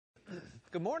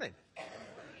Good morning.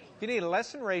 If you need a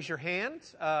lesson, raise your hand.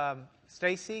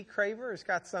 Stacy Craver has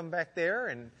got some back there,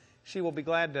 and she will be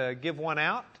glad to give one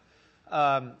out.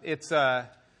 It's an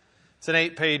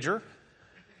 8-pager.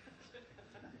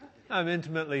 I'm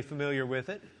intimately familiar with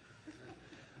it.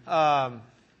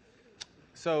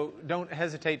 So don't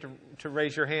hesitate to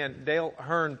raise your hand. Dale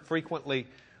Hearn frequently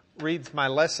reads my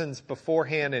lessons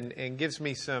beforehand and gives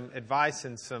me some advice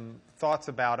and some thoughts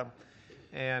about them,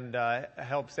 and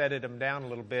helps edit them down a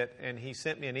little bit. And he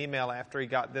sent me an email after he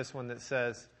got this one that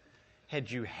says,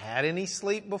 "Had you had any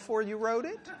sleep before you wrote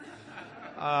it?"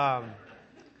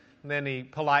 Then he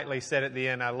politely said at the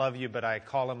end, "I love you, but I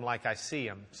call him like I see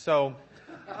him." So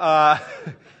I'm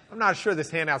not sure this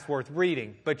handout's worth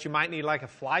reading, but you might need like a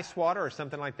fly swatter or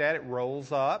something like that. It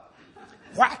rolls up.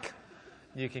 Whack!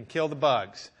 You can kill the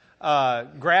bugs.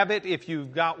 Grab it if you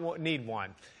need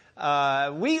one.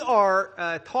 We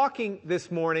are talking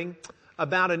this morning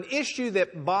about an issue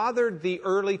that bothered the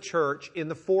early church in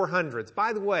the 400s.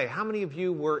 By the way, how many of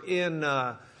you were in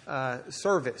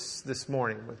service this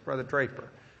morning with Brother Draper?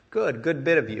 Good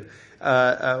bit of you.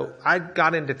 I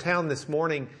got into town this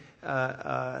morning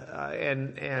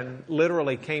and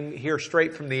literally came here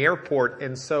straight from the airport,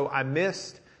 and so I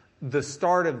missed the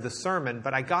start of the sermon.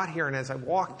 But I got here, and as I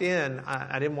walked in,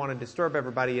 I didn't want to disturb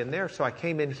everybody in there, so I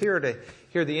came in here to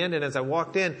hear the end. And as I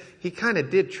walked in, he kind of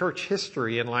did church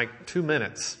history in like 2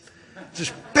 minutes.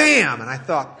 Just bam! And I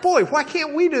thought, boy, why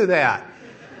can't we do that?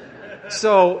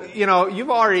 So, you've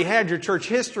already had your church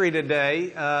history today.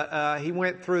 He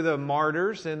went through the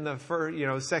martyrs in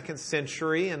the second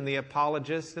century and the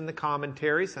apologists and the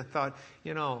commentaries. I thought,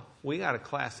 we got a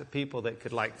class of people that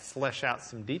could flesh out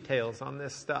some details on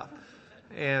this stuff.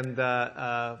 And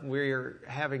we're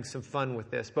having some fun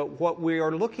with this. But what we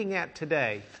are looking at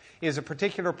today is a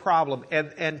particular problem.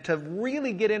 And to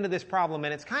really get into this problem,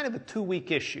 and it's kind of a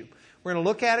 2-week issue. We're going to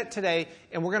look at it today,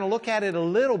 and we're going to look at it a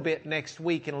little bit next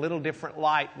week in a little different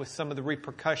light with some of the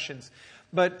repercussions.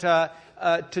 But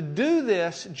to do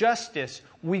this justice,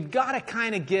 we've got to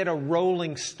kind of get a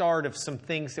rolling start of some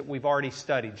things that we've already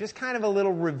studied. Just kind of a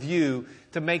little review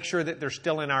to make sure that they're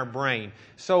still in our brain.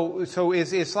 So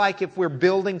it's like if we're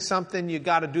building something, you've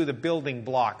got to do the building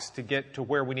blocks to get to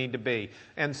where we need to be.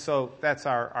 And so that's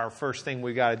our first thing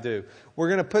we've got to do. We're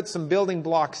going to put some building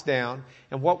blocks down,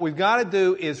 and what we've got to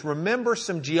do is remember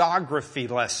some geography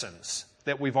lessons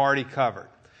that we've already covered.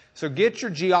 So get your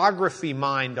geography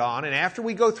mind on, and after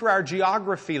we go through our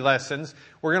geography lessons,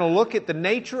 we're going to look at the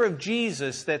nature of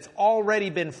Jesus that's already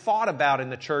been thought about in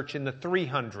the church in the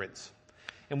 300s.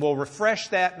 And we'll refresh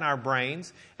that in our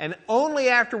brains, and only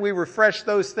after we refresh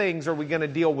those things are we going to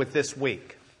deal with this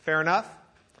week. Fair enough?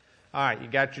 All right, you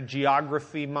got your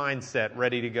geography mindset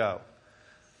ready to go.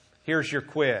 Here's your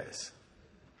quiz.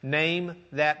 Name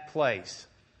that place.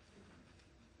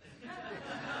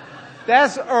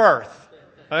 That's Earth.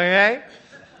 Okay?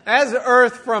 That's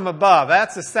Earth from above.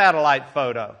 That's a satellite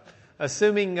photo.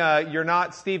 Assuming you're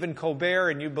not Stephen Colbert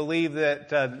and you believe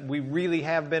that we really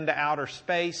have been to outer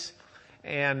space,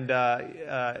 and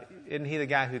isn't he the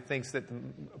guy who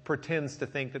pretends to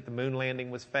think that the moon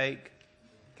landing was fake?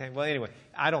 Okay. Well, anyway,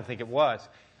 I don't think it was.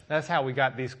 That's how we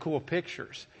got these cool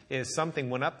pictures. Is something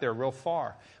went up there real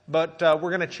far. But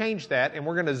we're going to change that, and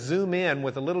we're going to zoom in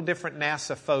with a little different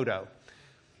NASA photo.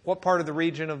 What part of the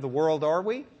region of the world are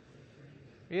we?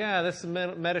 Yeah, this is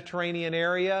the Mediterranean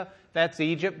area. That's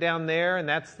Egypt down there, and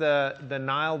that's the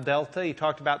Nile Delta. You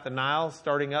talked about the Nile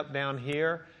starting up down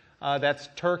here. That's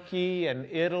Turkey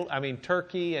and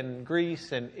Turkey and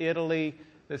Greece and Italy.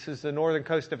 This is the northern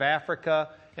coast of Africa,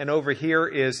 and over here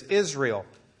is Israel.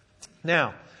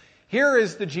 Now, here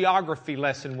is the geography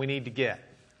lesson we need to get.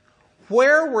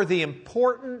 Where were the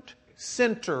important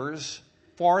centers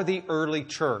for the early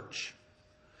church?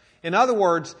 In other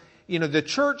words, the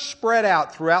church spread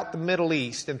out throughout the Middle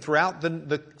East and throughout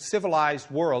the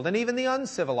civilized world and even the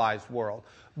uncivilized world.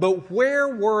 But where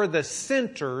were the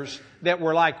centers that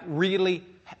were really,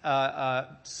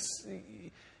 where's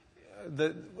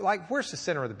the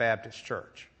center of the Baptist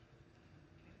church?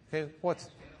 Okay, what's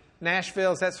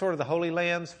Nashville? Is that sort of the Holy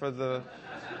Lands for the...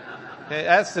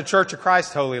 That's the Church of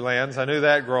Christ Holy Lands. I knew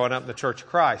that growing up in the Church of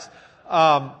Christ.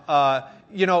 Where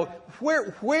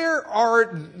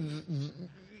are...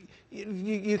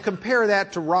 You compare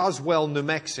that to Roswell, New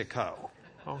Mexico,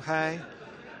 okay?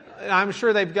 I'm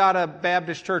sure they've got a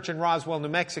Baptist church in Roswell, New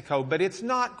Mexico, but it's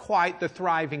not quite the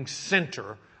thriving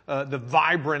center, the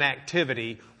vibrant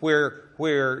activity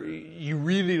where you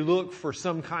really look for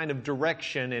some kind of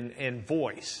direction and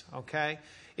voice, okay?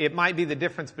 It might be the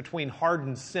difference between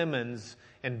Hardin Simmons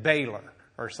and Baylor,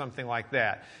 or something like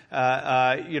that.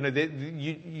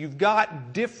 You've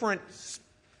got different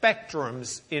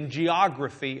spectrums in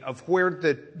geography of where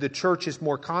the church is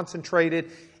more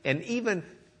concentrated and even,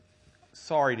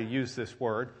 sorry to use this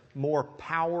word, more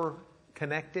power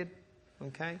connected.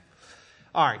 Okay?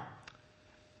 All right.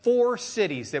 4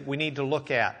 cities that we need to look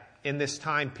at in this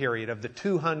time period of the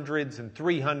 200s and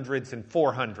 300s and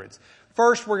 400s.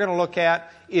 First we're going to look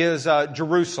at is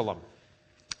Jerusalem.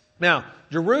 Now,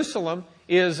 Jerusalem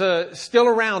is still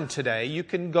around today. You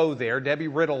can go there. Debbie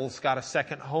Riddle's got a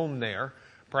second home there,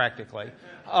 practically.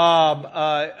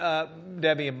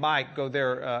 Debbie and Mike go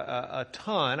there a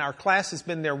ton. Our class has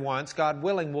been there once. God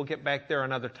willing, we'll get back there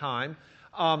another time.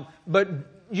 But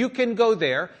you can go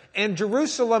there. And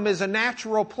Jerusalem is a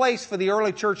natural place for the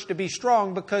early church to be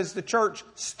strong because the church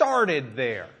started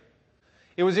there.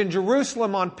 It was in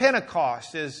Jerusalem on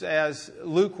Pentecost, as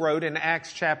Luke wrote in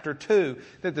Acts chapter 2,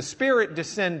 that the Spirit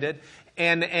descended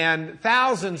and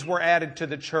thousands were added to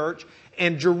the church.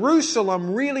 And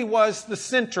Jerusalem really was the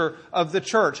center of the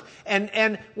church.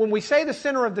 And when we say the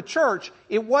center of the church,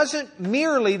 it wasn't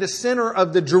merely the center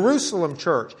of the Jerusalem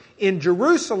church. In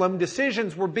Jerusalem,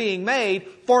 decisions were being made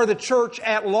for the church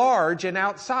at large and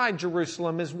outside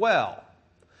Jerusalem as well.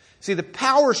 See, the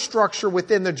power structure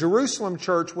within the Jerusalem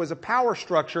church was a power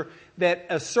structure that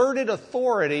asserted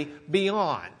authority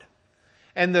beyond.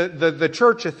 And the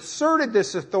church asserted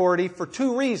this authority for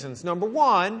 2 reasons. Number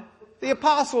one, the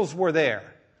apostles were there.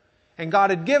 And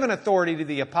God had given authority to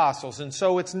the apostles. And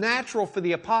so it's natural for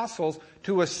the apostles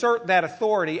to assert that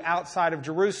authority outside of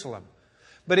Jerusalem.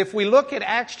 But if we look at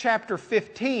Acts chapter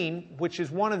 15, which is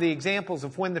one of the examples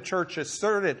of when the church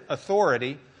asserted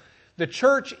authority, the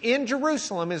church in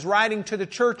Jerusalem is writing to the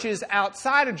churches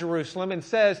outside of Jerusalem and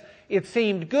says, it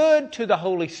seemed good to the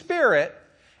Holy Spirit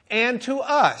and to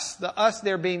us, the us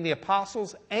there being the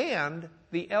apostles and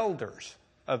the elders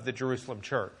of the Jerusalem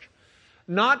church,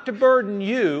 not to burden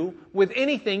you with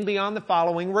anything beyond the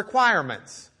following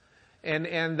requirements.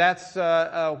 And that's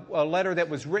a letter that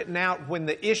was written out when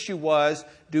the issue was,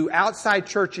 do outside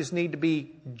churches need to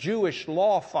be Jewish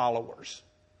law followers?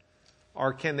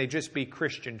 Or can they just be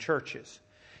Christian churches?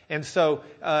 And so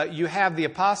you have the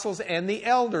apostles and the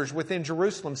elders within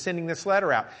Jerusalem sending this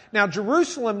letter out. Now,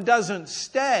 Jerusalem doesn't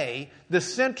stay the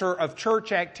center of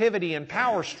church activity and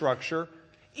power structure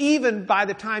even by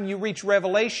the time you reach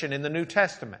Revelation in the New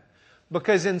Testament.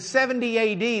 Because in 70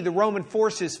 AD, the Roman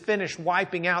forces finished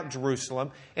wiping out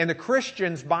Jerusalem, and the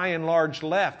Christians by and large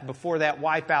left before that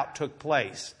wipeout took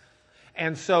place.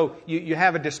 And so you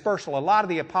have a dispersal. A lot of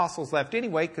the apostles left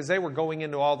anyway because they were going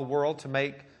into all the world to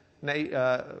make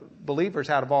believers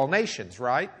out of all nations,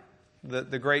 right?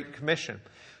 The Great Commission.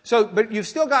 So, but you've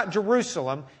still got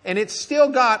Jerusalem, and it's still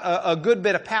got a good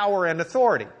bit of power and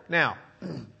authority. Now,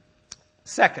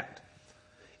 second,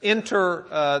 enter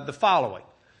the following.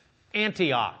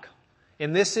 Antioch.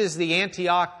 And this is the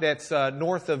Antioch that's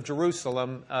north of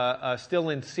Jerusalem, still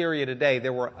in Syria today.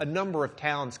 There were a number of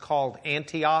towns called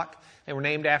Antioch. They were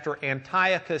named after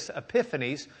Antiochus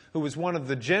Epiphanes, who was one of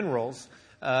the generals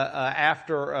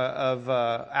of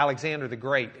Alexander the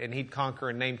Great, and he'd conquer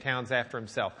and name towns after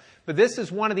himself. But this is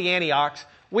one of the Antiochs.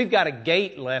 We've got a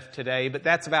gate left today, but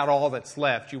that's about all that's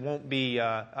left. You won't be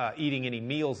eating any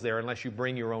meals there unless you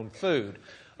bring your own food.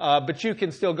 But you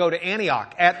can still go to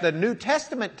Antioch. At the New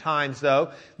Testament times,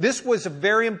 though, this was a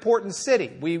very important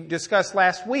city. We discussed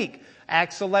last week,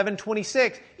 Acts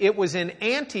 11:26. It was in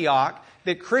Antioch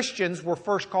that Christians were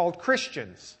first called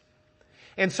Christians.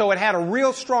 And so it had a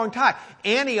real strong tie.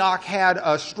 Antioch had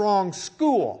a strong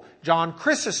school. John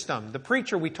Chrysostom, the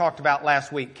preacher we talked about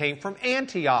last week, came from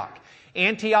Antioch.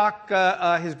 Antioch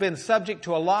has been subject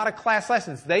to a lot of class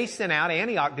lessons. They sent out,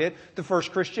 Antioch did, the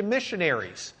first Christian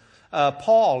missionaries.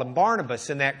 Paul and Barnabas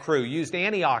and that crew used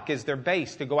Antioch as their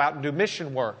base to go out and do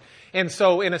mission work. And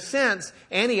so, in a sense,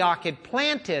 Antioch had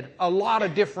planted a lot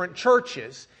of different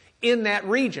churches in that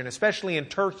region, especially in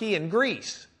Turkey and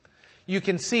Greece. You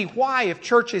can see why, if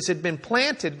churches had been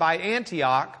planted by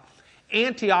Antioch,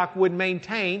 Antioch would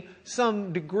maintain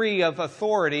some degree of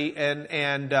authority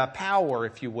and power,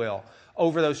 if you will,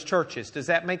 over those churches. Does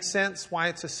that make sense, why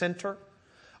it's a center?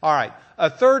 All right. A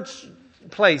third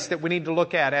place that we need to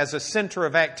look at as a center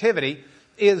of activity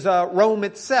is Rome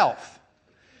itself.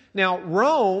 Now,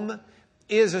 Rome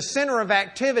is a center of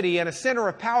activity and a center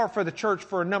of power for the church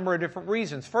for a number of different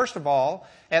reasons. First of all,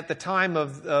 at the time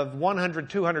of 100,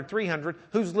 200, 300,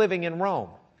 who's living in Rome?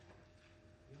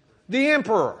 The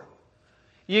emperor.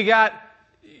 You got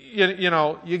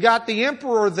the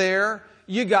emperor there,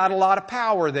 you got a lot of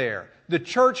power there. The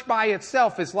church by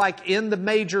itself is like in the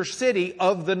major city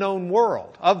of the known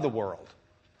world, of the world.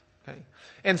 Okay?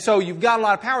 And so you've got a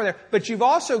lot of power there, but you've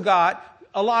also got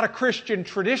a lot of Christian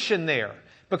tradition there,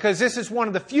 because this is one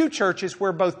of the few churches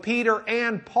where both Peter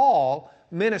and Paul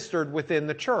ministered within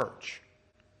the church.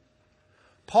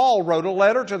 Paul wrote a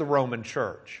letter to the Roman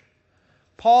church.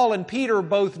 Paul and Peter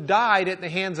both died at the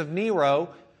hands of Nero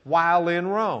while in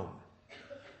Rome.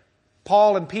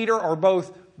 Paul and Peter are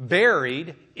both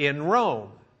buried in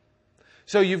Rome.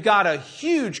 So you've got a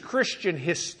huge Christian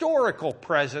historical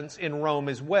presence in Rome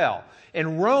as well.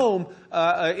 And Rome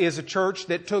is a church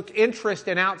that took interest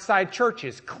in outside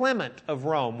churches. Clement of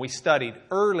Rome we studied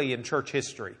early in church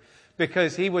history,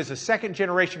 because he was a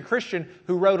second-generation Christian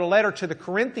who wrote a letter to the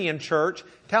Corinthian church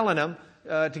telling them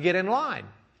to get in line.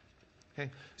 Okay?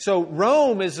 So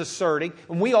Rome is asserting,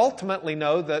 and we ultimately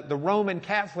know that the Roman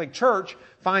Catholic Church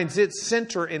finds its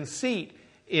center and seat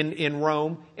in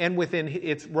Rome and within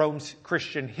its Rome's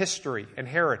Christian history and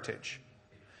heritage.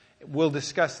 We'll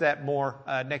discuss that more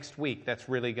next week. That's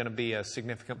really going to be a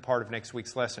significant part of next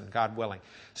week's lesson, God willing.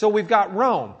 So we've got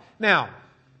Rome. Now,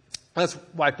 let's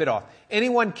wipe it off.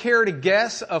 Anyone care to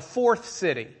guess a fourth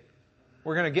city?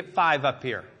 We're going to get 5 up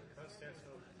here.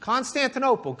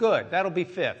 Constantinople. Good. That'll be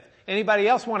 5th. Anybody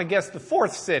else want to guess the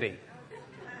 4th city?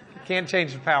 Can't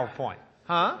change the PowerPoint.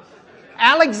 Huh?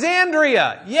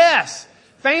 Alexandria. Yes.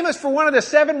 Famous for one of the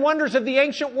 7 wonders of the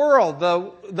ancient world,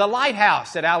 the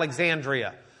lighthouse at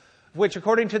Alexandria, which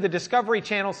according to the Discovery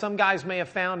Channel, some guys may have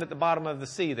found at the bottom of the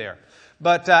sea there.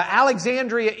 But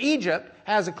Alexandria, Egypt,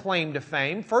 has a claim to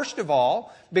fame. First of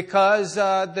all, because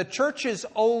the church's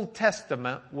Old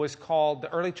Testament was called,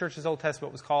 the early church's Old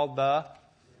Testament was called the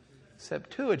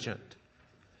Septuagint.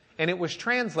 And it was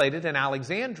translated in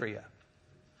Alexandria.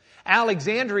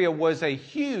 Alexandria was a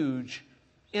huge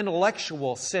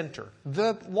intellectual center,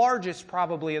 the largest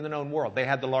probably in the known world. They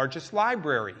had the largest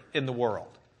library in the world.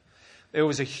 It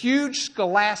was a huge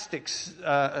scholastic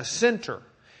center.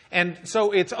 And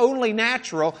so it's only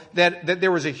natural that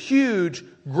there was a huge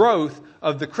growth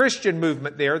of the Christian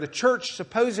movement there. The church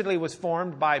supposedly was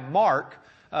formed by Mark,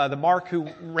 the Mark who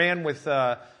ran with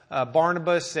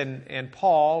Barnabas and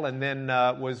Paul, and then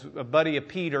was a buddy of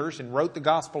Peter's and wrote the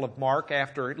Gospel of Mark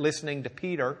after listening to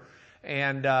Peter.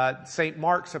 And St.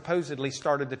 Mark supposedly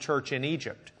started the church in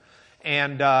Egypt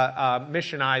and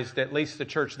missionized at least the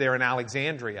church there in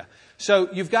Alexandria. So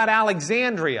you've got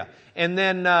Alexandria. And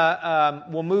then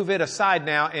we'll move it aside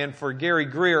now, and for Gary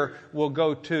Greer, we'll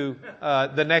go to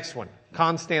the next one,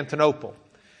 Constantinople.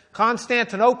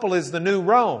 Constantinople is the new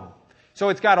Rome. So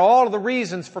it's got all of the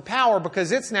reasons for power,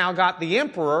 because it's now got the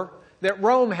emperor that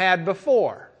Rome had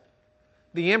before.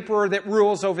 The emperor that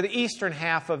rules over the eastern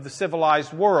half of the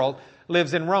civilized world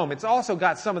lives in Rome. It's also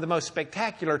got some of the most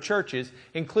spectacular churches,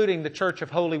 including the Church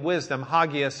of Holy Wisdom,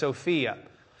 Hagia Sophia.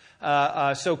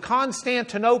 So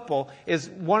Constantinople is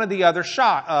one of the other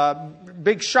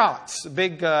big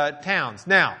towns.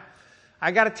 Now,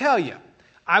 I got to tell you,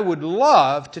 I would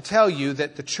love to tell you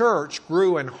that the church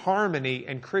grew in harmony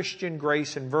and Christian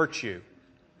grace and virtue.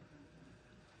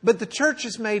 But the church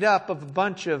is made up of a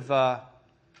bunch of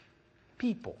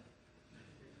people.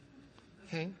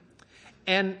 Okay?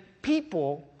 And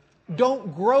people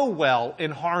don't grow well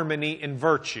in harmony and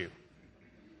virtue,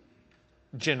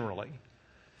 generally.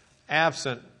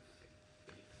 Absent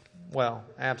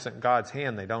God's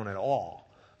hand, they don't at all.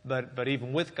 But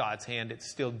even with God's hand, it's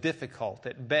still difficult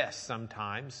at best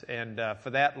sometimes. And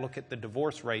for that, look at the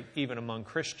divorce rate even among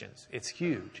Christians. It's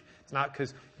huge. It's not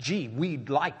because, we'd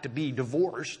like to be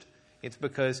divorced. It's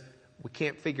because we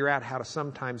can't figure out how to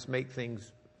sometimes make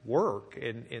things work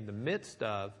in the midst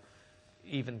of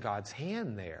even God's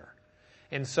hand there.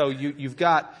 And so you've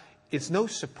got, it's no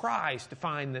surprise to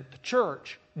find that the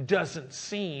church doesn't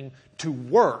seem to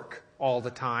work all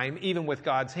the time, even with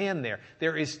God's hand there.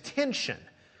 There is tension.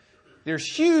 There's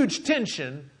huge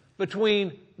tension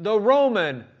between the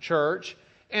Roman church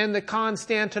and the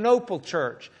Constantinople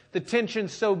church. The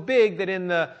tension's so big that in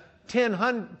the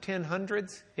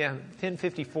 1000s,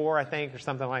 1054, I think, or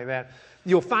something like that,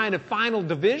 you'll find a final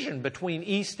division between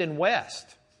East and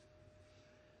West.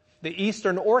 The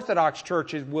Eastern Orthodox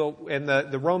churches and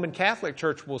the Roman Catholic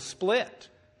Church will split.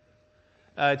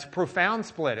 It's a profound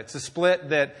split. It's a split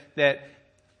that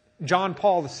John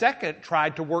Paul II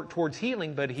tried to work towards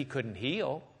healing, but he couldn't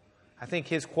heal. I think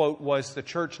his quote was, "The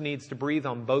church needs to breathe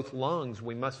on both lungs.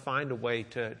 We must find a way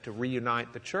to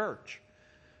reunite the church."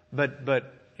 But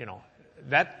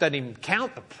that doesn't even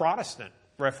count the Protestant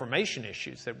Reformation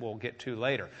issues that we'll get to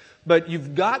later. But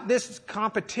you've got this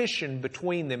competition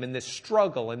between them and this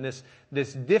struggle and this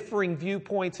differing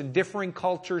viewpoints and differing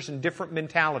cultures and different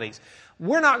mentalities.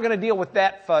 We're not going to deal with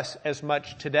that fuss as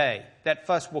much today. That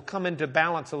fuss will come into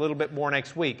balance a little bit more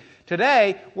next week.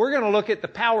 Today, we're going to look at the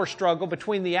power struggle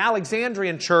between the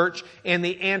Alexandrian church and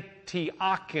the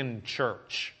Antiochian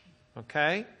church.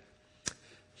 Okay?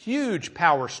 Huge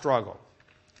power struggle.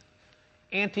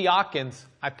 Antiochians,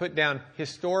 I put down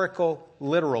historical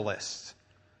literalists.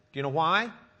 Do you know why?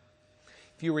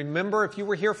 If you remember, if you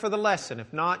were here for the lesson,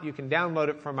 if not, you can download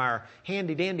it from our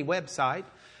handy-dandy website.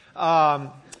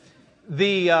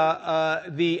 The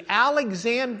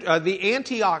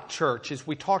Antioch church, as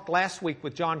we talked last week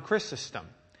with John Chrysostom,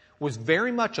 was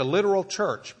very much a literal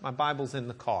church. My Bible's in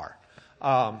the car.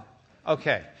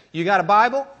 Okay, you got a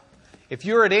Bible? If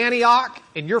you're at Antioch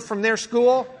and you're from their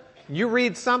school, and you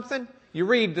read something, you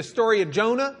read the story of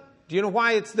Jonah. Do you know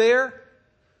why it's there?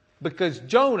 Because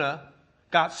Jonah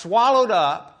got swallowed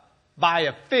up by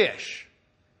a fish.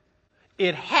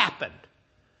 It happened.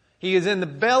 He is in the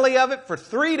belly of it for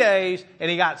 3 days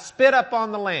and he got spit up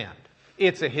on the land.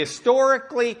 It's a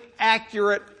historically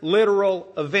accurate, literal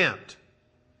event.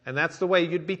 And that's the way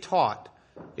you'd be taught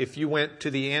if you went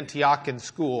to the Antiochian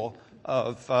school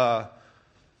of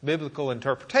biblical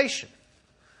interpretation.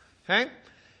 Okay?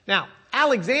 Now,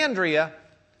 Alexandria,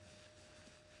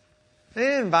 they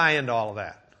didn't buy into all of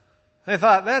that. They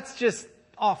thought that's just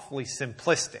awfully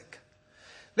simplistic.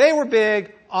 They were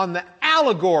big on the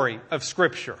allegory of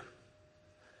Scripture.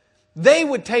 They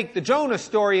would take the Jonah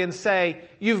story and say,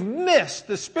 you've missed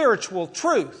the spiritual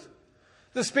truth.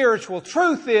 The spiritual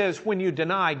truth is when you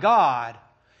deny God,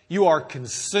 you are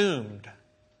consumed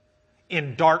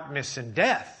in darkness and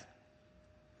death.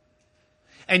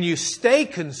 And you stay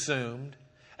consumed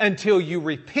until you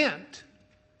repent,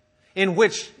 in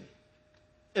which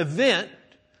event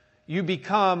you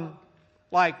become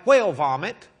like whale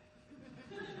vomit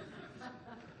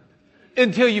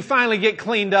until you finally get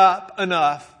cleaned up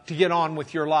enough to get on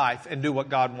with your life and do what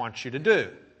God wants you to do.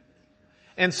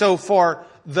 And so for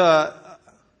that's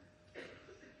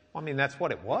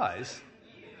what it was.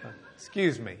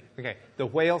 Excuse me. Okay, the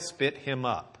whale spit him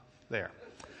up. There.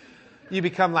 You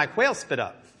become like whale spit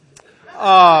up.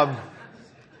 I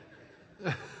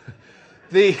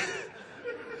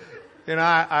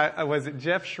was it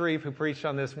Jeff Shreve who preached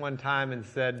on this one time and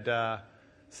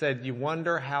said, you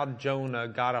wonder how Jonah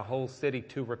got a whole city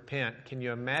to repent. Can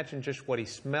you imagine just what he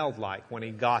smelled like when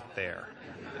he got there?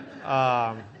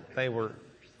 They were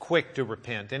quick to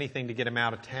repent, anything to get him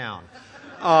out of town.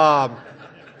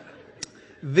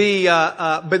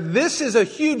 But this is a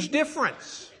huge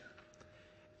difference.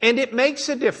 And it makes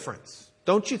a difference.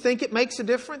 Don't you think it makes a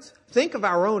difference? Think of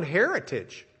our own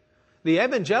heritage. The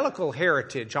evangelical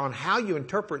heritage on how you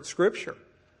interpret Scripture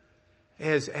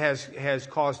has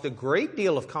caused a great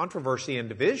deal of controversy and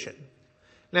division.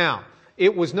 Now,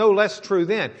 it was no less true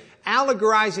then.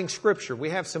 Allegorizing Scripture. We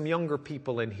have some younger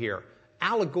people in here.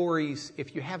 Allegories,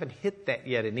 if you haven't hit that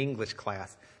yet in English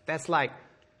class, that's like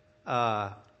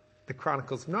the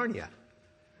Chronicles of Narnia.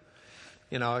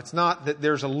 You know, it's not that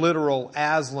there's a literal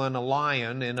Aslan, a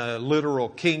lion, in a literal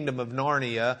kingdom of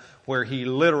Narnia where he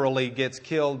literally gets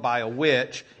killed by a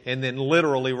witch and then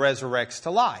literally resurrects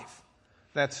to life.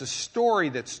 That's a story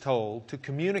that's told to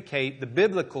communicate the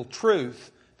biblical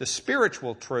truth, the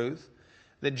spiritual truth,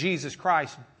 that Jesus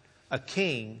Christ, a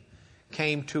king,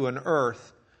 came to an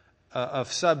earth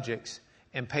of subjects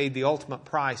and paid the ultimate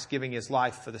price, giving his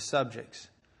life for the subjects,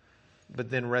 but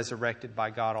then resurrected by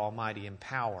God Almighty in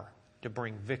power to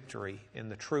bring victory in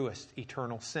the truest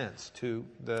eternal sense to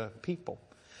the people.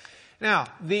 Now,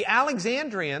 the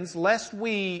Alexandrians, lest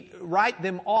we write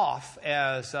them off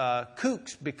as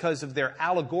kooks because of their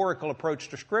allegorical approach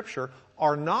to Scripture,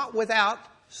 are not without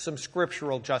some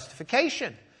scriptural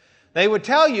justification. They would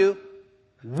tell you,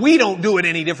 we don't do it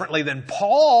any differently than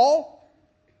Paul.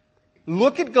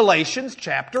 Look at Galatians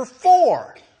chapter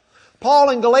 4. Paul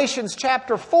in Galatians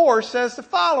chapter 4 says the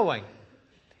following.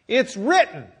 It's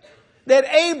written that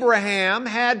Abraham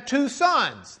had 2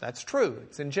 sons. That's true.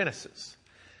 It's in Genesis.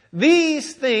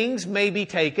 These things may be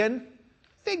taken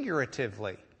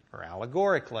figuratively or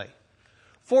allegorically.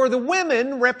 For the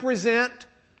women represent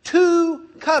 2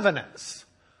 covenants.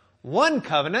 One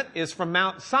covenant is from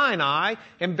Mount Sinai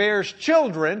and bears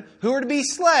children who are to be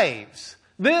slaves.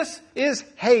 This is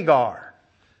Hagar.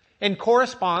 and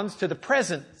corresponds to the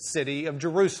present city of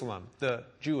Jerusalem, the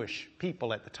Jewish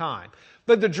people at the time.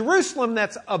 But the Jerusalem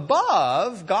that's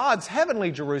above, God's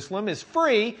heavenly Jerusalem, is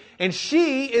free, and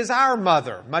she is our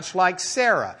mother, much like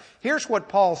Sarah. Here's what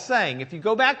Paul's saying. If you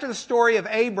go back to the story of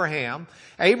Abraham,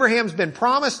 Abraham's been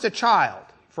promised a child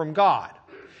from God.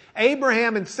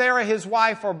 Abraham and Sarah, his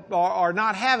wife, are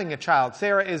not having a child.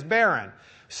 Sarah is barren.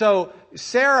 So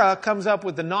Sarah comes up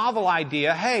with the novel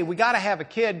idea, hey, we got to have a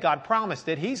kid. God promised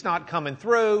it. He's not coming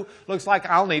through. Looks like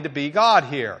I'll need to be God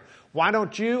here. Why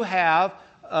don't you have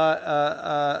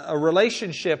a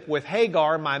relationship with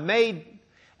Hagar, my maid,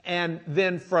 and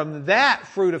then from that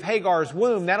fruit of Hagar's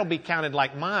womb, that'll be counted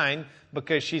like mine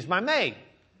because she's my maid.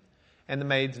 And the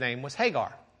maid's name was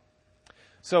Hagar.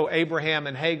 So Abraham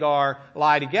and Hagar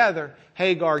lie together.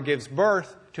 Hagar gives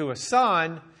birth to a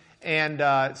son,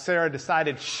 and Sarah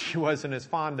decided she wasn't as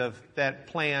fond of that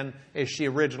plan as she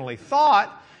originally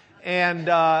thought. And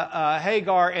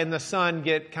Hagar and the son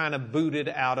get kind of booted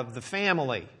out of the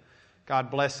family. God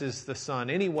blesses the son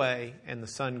anyway, and the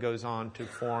son goes on to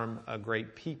form a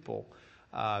great people,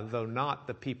 though not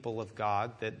the people of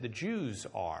God that the Jews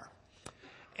are.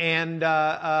 And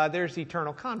there's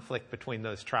eternal conflict between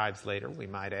those tribes later, we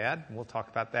might add. We'll talk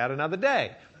about that another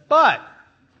day. But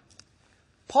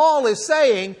Paul is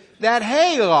saying that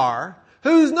Hagar,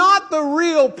 who's not the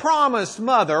real promised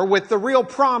mother with the real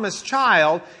promised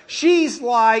child, she's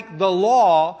like the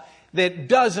law that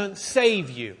doesn't save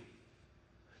you.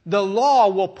 The law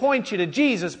will point you to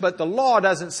Jesus, but the law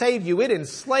doesn't save you. It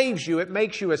enslaves you. It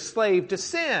makes you a slave to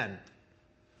sin.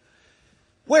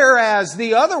 Whereas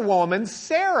the other woman,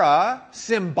 Sarah,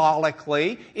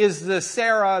 symbolically, is the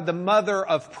Sarah, the mother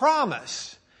of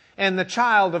promise, and the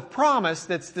child of promise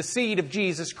that's the seed of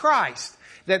Jesus Christ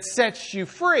that sets you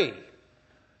free.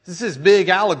 This is a big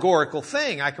allegorical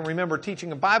thing. I can remember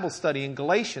teaching a Bible study in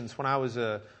Galatians when I was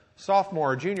a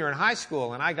sophomore or junior in high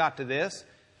school, and I got to this,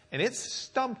 and it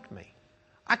stumped me.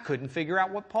 I couldn't figure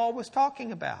out what Paul was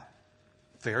talking about.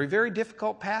 Very, very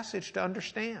difficult passage to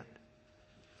understand.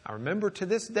 I remember to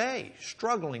this day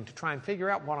struggling to try and figure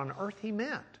out what on earth he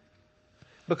meant.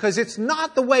 Because it's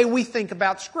not the way we think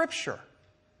about Scripture.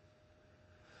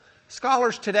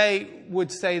 Scholars today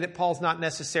would say that Paul's not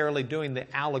necessarily doing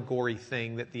the allegory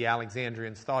thing that the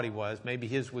Alexandrians thought he was. Maybe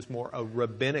his was more a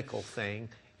rabbinical thing.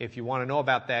 If you want to know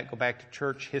about that, go back to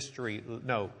church history,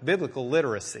 biblical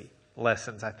literacy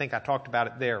lessons. I think I talked about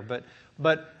it there.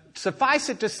 But suffice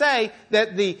it to say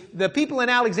that the people in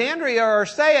Alexandria are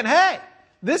saying, hey,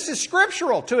 this is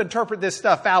scriptural to interpret this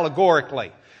stuff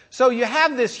allegorically. So you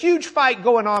have this huge fight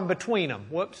going on between them.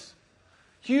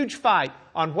 Huge fight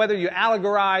on whether you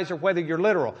allegorize or whether you're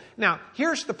literal. Now,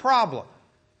 here's the problem.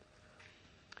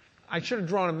 I should have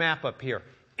drawn a map up here.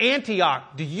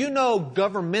 Antioch, do you know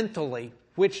governmentally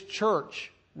which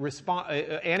church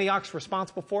Antioch's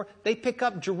responsible for? They pick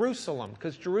up Jerusalem,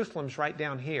 because Jerusalem's right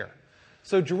down here.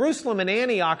 So Jerusalem and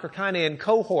Antioch are kind of in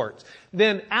cohorts.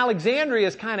 Then Alexandria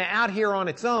is kind of out here on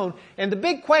its own. And the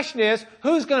big question is,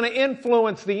 who's going to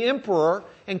influence the emperor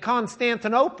in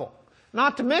Constantinople?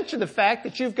 Not to mention the fact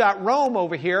that you've got Rome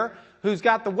over here, who's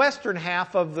got the western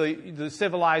half of the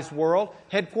civilized world,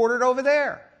 headquartered over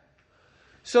there.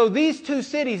 So these two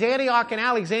cities, Antioch and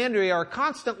Alexandria, are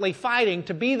constantly fighting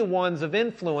to be the ones of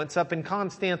influence up in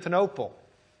Constantinople.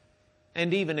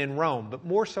 And even in Rome, but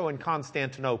more so in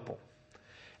Constantinople.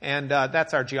 And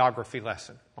that's our geography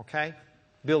lesson, okay?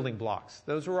 Building blocks.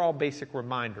 Those are all basic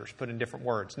reminders put in different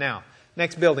words. Now,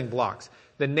 next building blocks.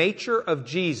 The nature of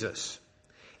Jesus.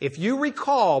 If you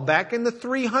recall, back in the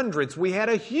 300s, we had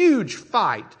a huge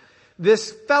fight.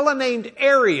 This fella named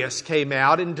Arius came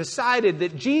out and decided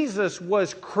that Jesus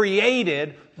was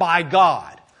created by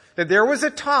God. That there was a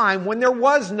time when there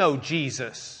was no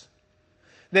Jesus.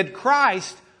 That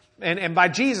Christ, and by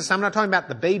Jesus, I'm not talking about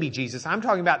the baby Jesus, I'm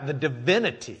talking about the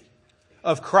divinity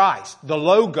of Christ, the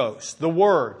Logos, the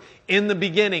Word. In the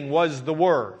beginning was the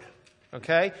Word.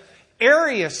 Okay?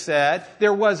 Arius said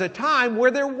there was a time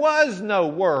where there was no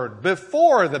Word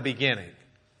before the beginning.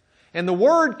 And the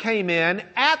Word came in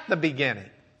at the beginning.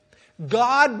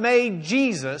 God made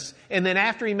Jesus, and then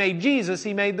after He made Jesus,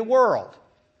 He made the world.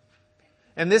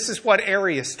 And this is what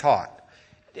Arius taught.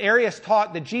 Arius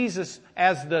taught that Jesus,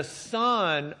 as the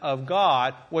Son of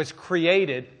God, was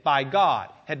created by God,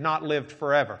 had not lived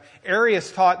forever.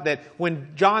 Arius taught that when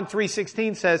John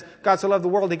 3:16 says, God so loved the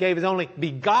world He gave His only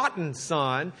begotten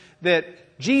Son, that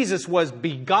Jesus was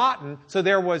begotten, so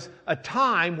there was a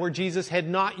time where Jesus had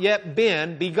not yet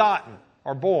been begotten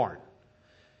or born.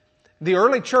 The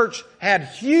early church had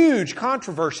huge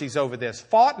controversies over this,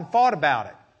 fought about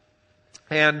it,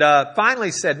 and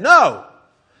finally said no.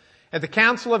 At the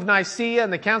Council of Nicaea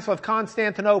and the Council of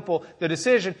Constantinople, the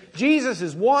decision, Jesus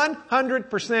is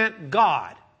 100%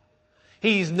 God.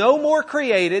 He's no more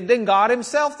created than God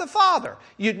Himself the Father.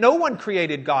 No one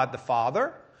created God the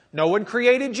Father. No one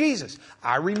created Jesus.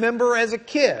 I remember as a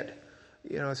kid,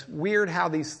 it's weird how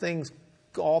these things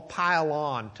all pile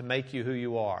on to make you who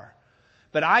you are.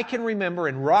 But I can remember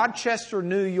in Rochester,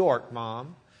 New York,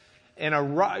 Mom,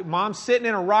 Mom's sitting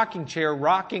in a rocking chair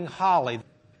rocking Holly.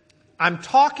 I'm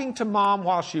talking to Mom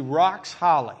while she rocks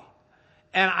Holly.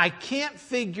 And I can't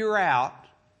figure out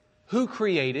who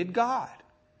created God.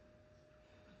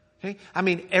 Okay? I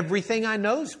mean, everything I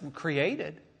know is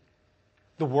created.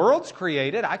 The world's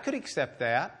created. I could accept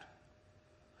that.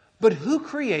 But who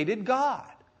created God?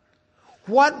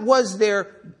 What was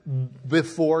there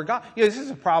before God? This is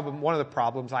a problem. One of the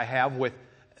problems I have with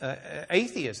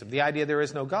atheism, the idea there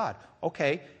is no God.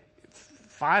 Okay,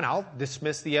 fine, I'll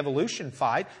dismiss the evolution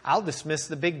fight. I'll dismiss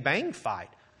the Big Bang fight.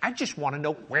 I just want to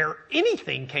know where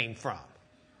anything came from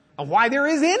and why there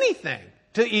is anything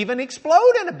to even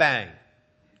explode in a bang.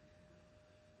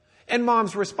 And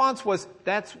Mom's response was,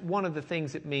 that's one of the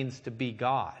things it means to be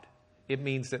God. It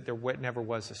means that there never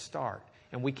was a start.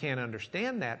 And we can't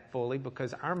understand that fully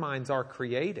because our minds are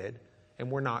created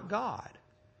and we're not God.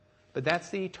 But that's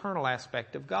the eternal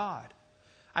aspect of God.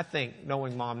 I think,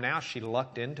 knowing Mom now, she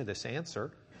lucked into this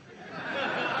answer.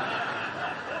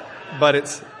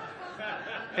 But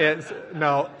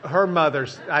no, her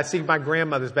mother's, I see my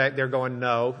grandmother's back there going,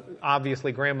 no.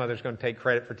 Obviously, grandmother's going to take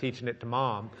credit for teaching it to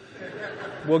Mom.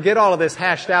 We'll get all of this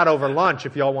hashed out over lunch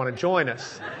if y'all want to join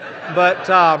us. But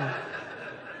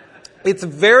it's a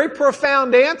very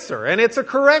profound answer, and it's a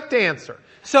correct answer.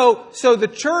 So the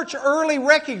church early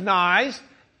recognized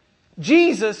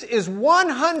Jesus is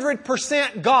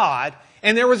 100% God,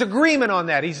 and there was agreement on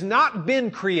that. He's not been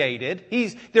created.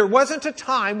 There wasn't a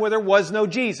time where there was no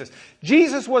Jesus.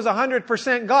 Jesus was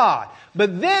 100% God.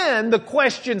 But then the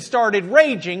question started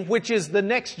raging, which is the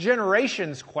next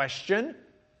generation's question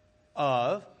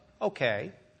of,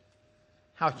 okay,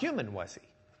 how human was He?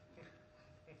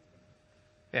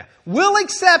 Yeah. We'll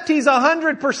accept He's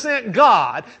 100%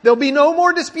 God. There'll be no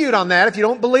more dispute on that. If you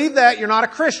don't believe that, you're not a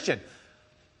Christian.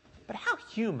 But how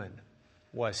human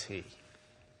was He?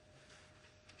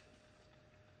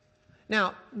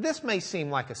 Now, this may seem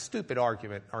like a stupid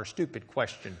argument or a stupid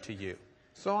question to you.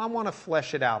 So I want to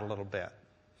flesh it out a little bit.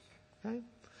 Okay?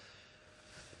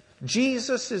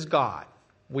 Jesus is God.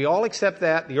 We all accept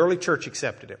that. The early church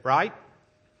accepted it, right?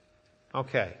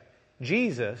 Okay.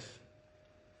 Jesus,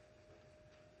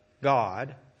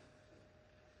 God,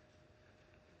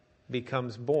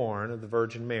 becomes born of the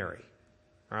Virgin Mary.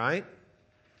 All right?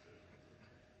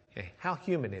 Okay. How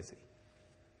human is He?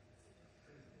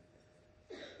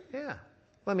 Yeah.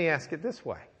 Let me ask it this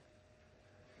way.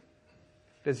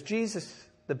 Does Jesus,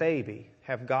 the baby,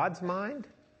 have God's mind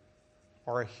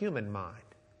or a human mind?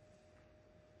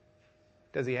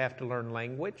 Does He have to learn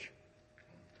language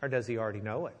or does He already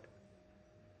know it?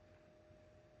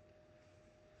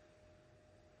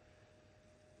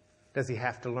 Does He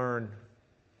have to learn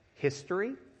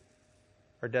history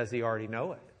or does He already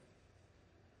know it?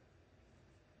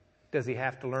 Does He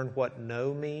have to learn what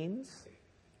no means?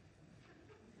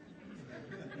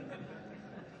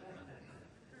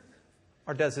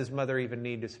 Or does His mother even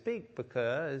need to speak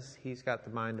because He's got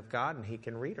the mind of God and He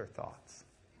can read her thoughts?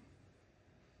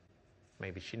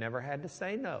 Maybe she never had to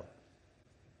say no.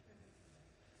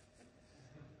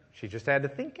 She just had to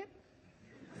think it.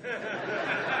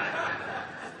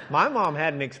 My mom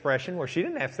had an expression where she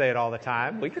didn't have to say it all the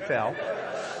time. We could tell.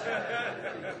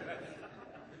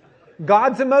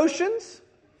 God's emotions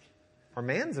or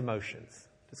man's emotions?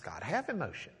 Does God have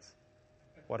emotions?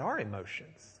 What are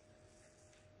emotions?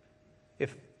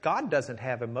 If God doesn't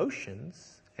have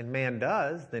emotions and man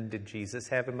does, then did Jesus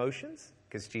have emotions?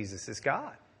 Because Jesus is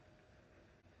God.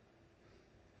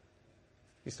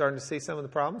 You starting to see some of the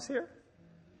problems here?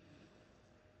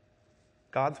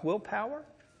 God's willpower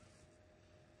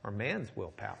or man's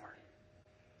willpower?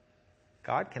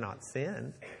 God cannot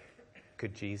sin.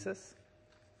 Could Jesus?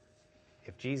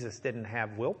 If Jesus didn't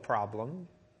have will problem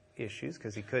issues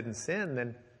because He couldn't sin,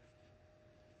 then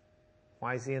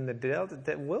why is He in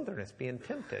the wilderness being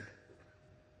tempted?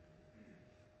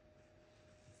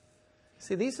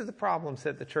 See, these are the problems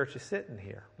that the church is sitting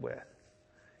here with.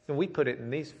 And we put it in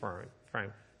these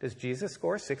frame. Does Jesus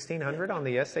score 1,600 on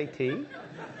the SAT?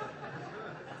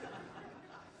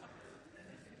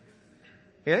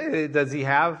 Yeah, does He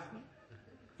have,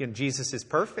 Jesus is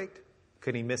perfect.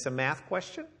 Could He miss a math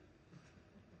question?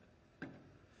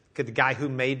 Could the guy who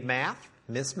made math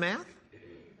miss math?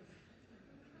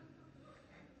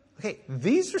 Okay,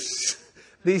 these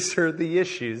These are the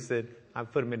issues that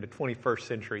I've put them into 21st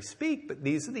century speak, but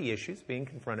these are the issues being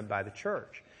confronted by the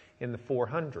church in the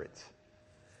 400s.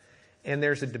 And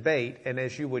there's a debate, and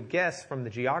as you would guess from the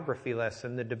geography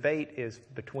lesson, the debate is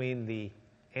between the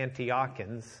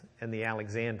Antiochans and the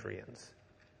Alexandrians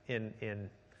in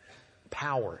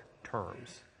power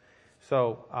terms.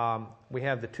 So we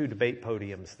have the two debate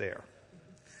podiums there.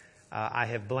 I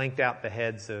have blanked out the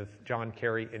heads of John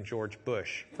Kerry and George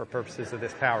Bush for purposes of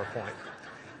this PowerPoint.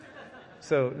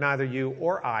 So neither you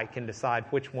or I can decide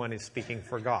which one is speaking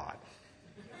for God.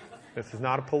 This is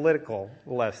not a political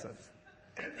lesson.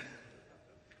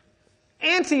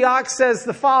 Antioch says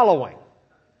the following: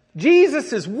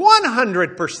 Jesus is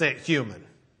 100% human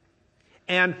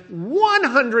and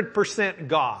 100%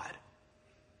 God.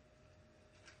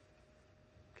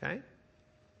 Okay?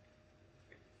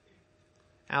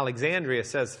 Alexandria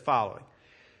says the following: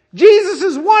 Jesus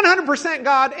is 100%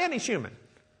 God and he's human.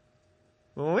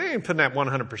 Well, we ain't putting that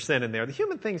 100% in there. The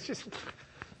human thing's just,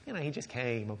 he just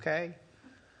came, okay?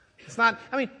 It's not,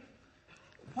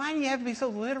 why do you have to be so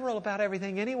literal about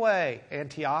everything anyway,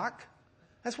 Antioch?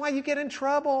 That's why you get in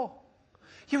trouble.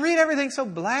 You read everything so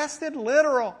blasted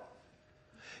literal.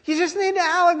 You just need to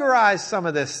allegorize some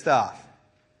of this stuff.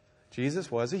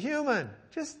 Jesus was a human.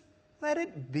 Just let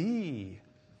it be.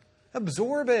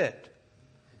 Absorb it.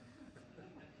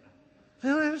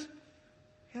 Just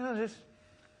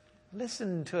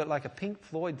listen to it like a Pink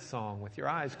Floyd song with your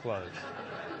eyes closed.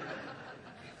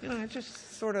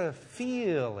 Just sort of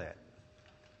feel it.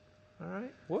 All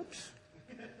right? Whoops.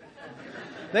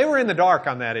 They were in the dark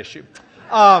on that issue.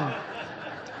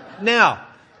 Now,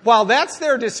 while that's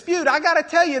their dispute, I got to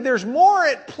tell you, there's more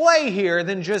at play here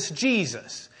than just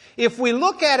Jesus. If we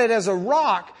look at it as a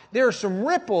rock, there are some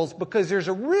ripples because there's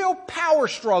a real power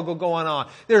struggle going on.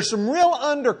 There's some real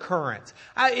undercurrents.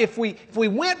 If we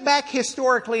went back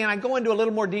historically, and I go into a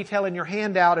little more detail in your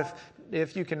handout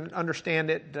if you can understand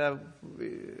it,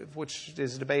 which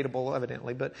is debatable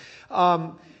evidently, but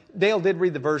Dale did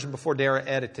read the version before Dara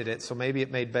edited it, so maybe it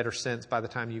made better sense by the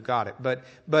time you got it.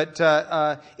 But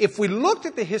if we looked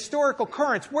at the historical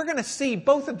currents, we're going to see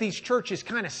both of these churches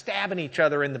kind of stabbing each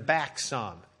other in the back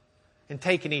some and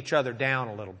taking each other down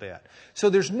a little bit. So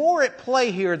there's more at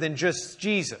play here than just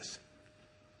Jesus.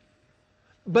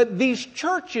 But these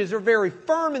churches are very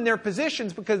firm in their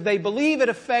positions because they believe it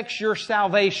affects your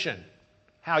salvation,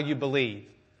 how you believe.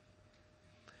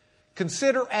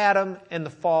 Consider Adam and the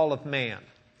fall of man.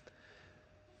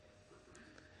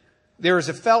 There is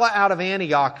a fellow out of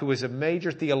Antioch who was a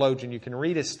major theologian. You can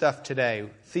read his stuff today.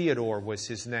 Theodore was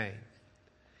his name.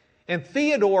 And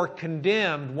Theodore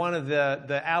condemned one of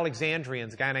the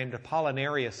Alexandrians, a guy named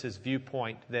Apollinarius'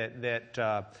 viewpoint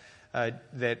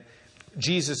that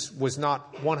Jesus was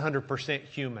not 100%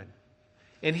 human.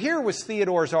 And here was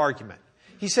Theodore's argument.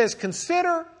 He says,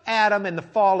 consider Adam and the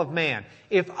fall of man.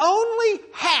 If only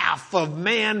half of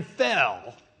man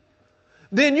fell,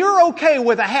 then you're okay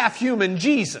with a half-human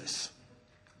Jesus.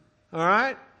 All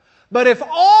right? But if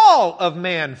all of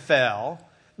man fell,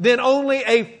 then only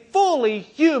a fully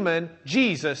human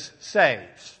Jesus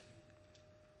saves.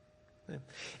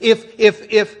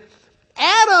 If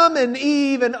Adam and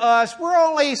Eve and us, we're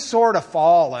only sort of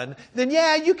fallen, then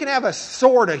yeah, you can have a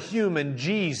sort of human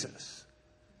Jesus.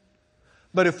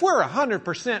 But if we're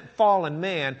 100% fallen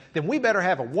man, then we better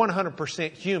have a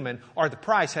 100% human, or the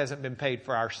price hasn't been paid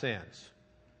for our sins.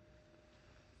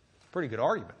 Pretty good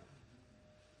argument.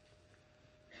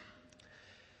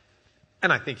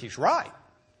 And I think he's right.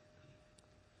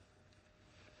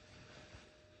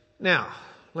 Now,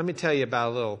 let me tell you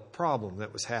about a little problem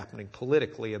that was happening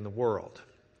politically in the world.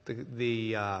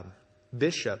 The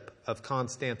bishop of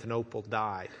Constantinople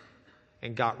died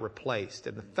and got replaced.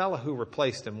 And the fellow who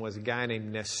replaced him was a guy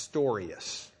named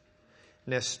Nestorius.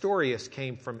 Nestorius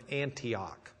came from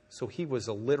Antioch, so he was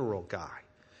a literal guy.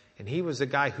 And he was a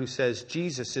guy who says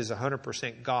Jesus is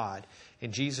 100% God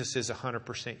and Jesus is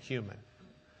 100% human.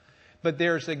 But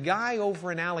there's a guy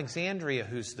over in Alexandria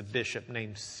who's the bishop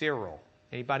named Cyril.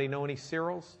 Anybody know any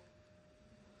Cyrils?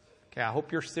 Okay, I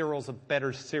hope your Cyril's a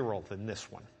better Cyril than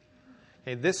this one.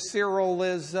 Okay, this Cyril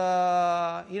is, he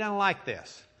doesn't like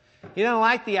this. He doesn't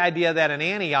like the idea that an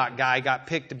Antioch guy got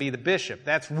picked to be the bishop.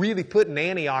 That's really putting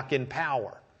Antioch in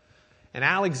power. And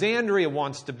Alexandria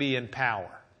wants to be in power.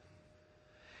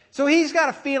 So he's got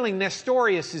a feeling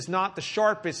Nestorius is not the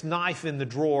sharpest knife in the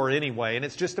drawer anyway, and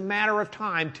it's just a matter of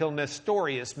time till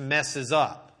Nestorius messes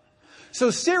up. So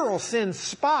Cyril sends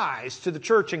spies to the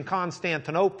church in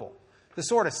Constantinople to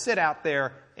sort of sit out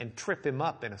there and trip him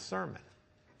up in a sermon.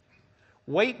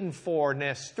 waiting for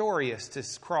Nestorius to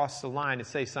cross the line and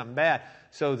say something bad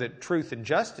so that truth and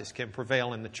justice can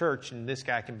prevail in the church and this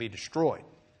guy can be destroyed.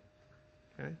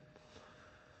 Okay?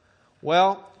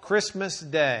 Well, Christmas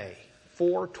Day,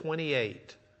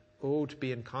 428. Oh, to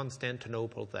be in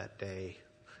Constantinople that day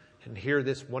and hear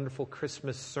this wonderful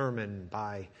Christmas sermon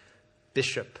by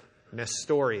Bishop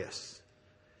Nestorius.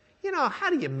 You know, how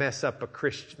do you mess up a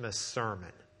Christmas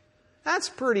sermon? That's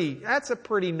a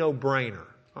pretty no-brainer,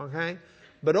 okay?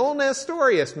 But old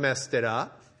Nestorius messed it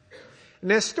up.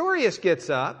 Nestorius gets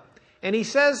up and he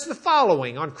says the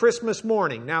following on Christmas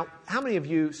morning. Now, how many of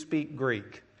you speak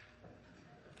Greek?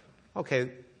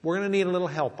 Okay, we're going to need a little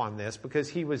help on this because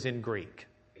he was in Greek,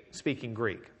 speaking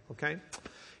Greek, okay?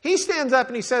 He stands up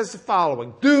and he says the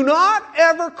following. Do not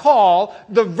ever call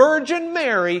the Virgin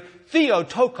Mary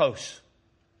Theotokos.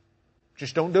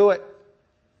 Just don't do it.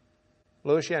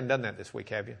 Louis, you haven't done that this week,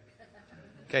 have you?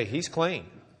 Okay, he's clean.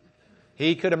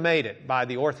 He could have made it by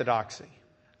the orthodoxy.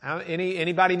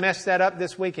 Anybody messed that up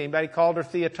this week? Anybody called her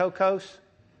Theotokos?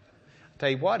 I'll tell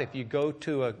you what, if you go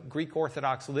to a Greek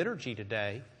Orthodox liturgy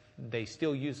today, they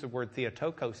still use the word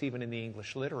Theotokos even in the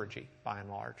English liturgy, by and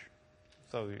large.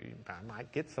 So I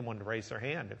might get someone to raise their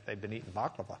hand if they've been eating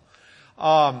baklava.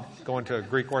 Going to a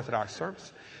Greek Orthodox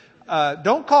service.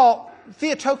 Don't call...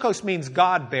 Theotokos means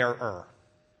God-bearer.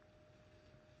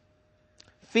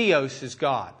 Theos is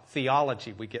God.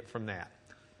 Theology we get from that.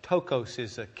 Tokos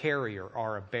is a carrier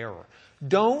or a bearer.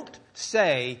 Don't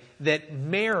say that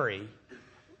Mary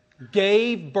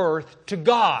gave birth to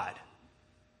God.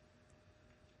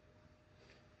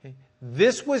 Okay?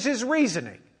 This was his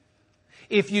reasoning.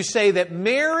 If you say that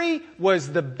Mary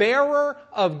was the bearer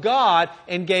of God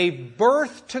and gave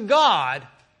birth to God,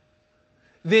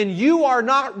 then you are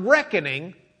not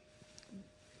reckoning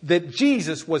that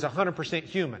Jesus was 100%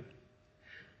 human.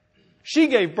 She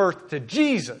gave birth to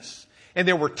Jesus. And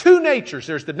there were two natures.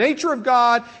 There's the nature of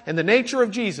God and the nature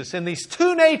of Jesus. And these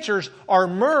two natures are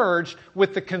merged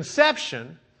with the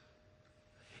conception.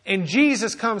 And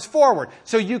Jesus comes forward.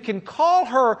 So you can call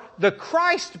her the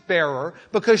Christ bearer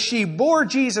because she bore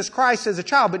Jesus Christ as a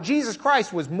child. But Jesus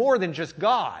Christ was more than just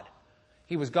God.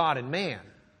 He was God and man.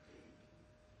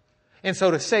 And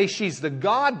so to say she's the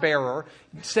God bearer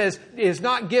is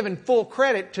not giving full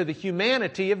credit to the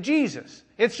humanity of Jesus.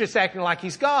 It's just acting like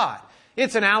he's God.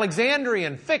 It's an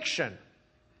Alexandrian fiction.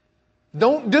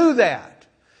 Don't do that.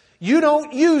 You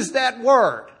don't use that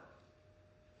word.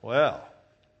 Well,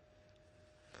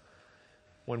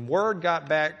 when word got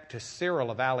back to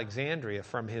Cyril of Alexandria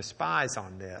from his spies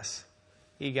on this,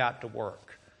 he got to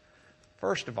work.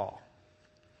 First of all,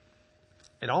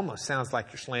 it almost sounds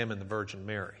like you're slamming the Virgin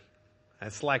Mary.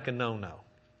 That's like a no-no.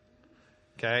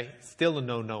 Okay? Still a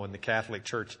no-no in the Catholic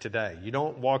Church today. You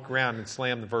don't walk around and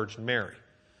slam the Virgin Mary.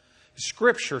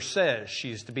 Scripture says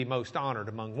she is to be most honored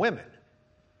among women,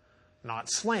 not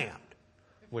slammed.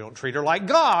 We don't treat her like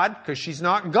God because she's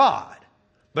not God.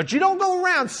 But you don't go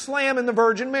around slamming the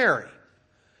Virgin Mary.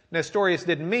 Nestorius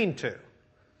didn't mean to,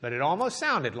 but it almost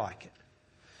sounded like it.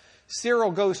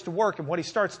 Cyril goes to work, and what he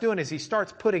starts doing is he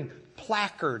starts putting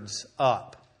placards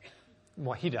up.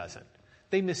 Well, he doesn't.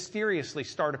 They mysteriously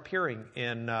start appearing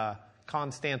in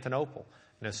Constantinople.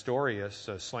 Nestorius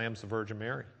slams the Virgin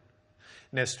Mary.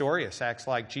 Nestorius acts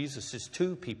like Jesus is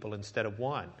two people instead of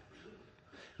one.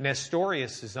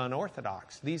 Nestorius is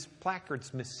unorthodox. These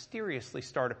placards mysteriously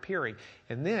start appearing.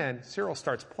 And then Cyril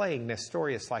starts playing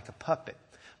Nestorius like a puppet.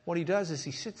 What he does is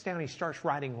he sits down and he starts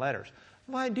writing letters.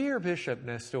 My dear Bishop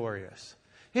Nestorius,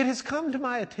 it has come to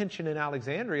my attention in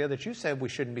Alexandria that you said we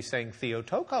shouldn't be saying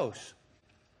Theotokos.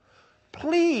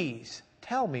 Please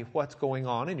tell me what's going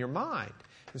on in your mind.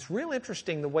 It's real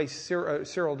interesting the way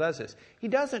Cyril does this. He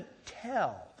doesn't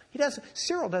tell.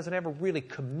 Cyril doesn't ever really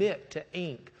commit to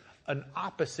ink an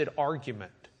opposite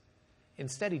argument.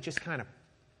 Instead, he just kind of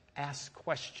asks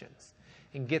questions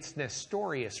and gets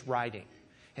Nestorius writing.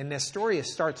 And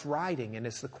Nestorius starts writing, and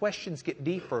as the questions get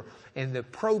deeper and the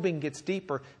probing gets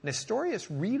deeper,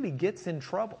 Nestorius really gets in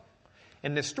trouble.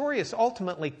 And Nestorius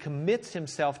ultimately commits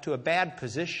himself to a bad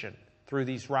position through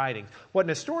these writings. What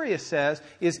Nestorius says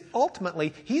is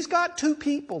ultimately he's got two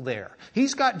people there.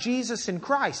 He's got Jesus and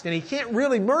Christ, and he can't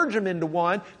really merge them into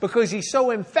one because he's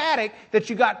so emphatic that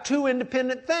you got two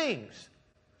independent things.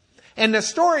 And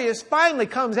Nestorius finally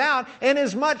comes out and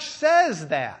as much says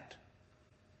that.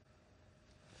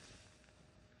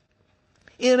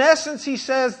 In essence, he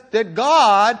says that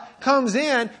God comes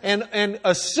in and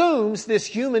assumes this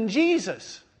human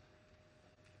Jesus.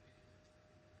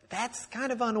 That's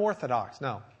kind of unorthodox.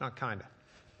 No, not kind of.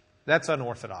 That's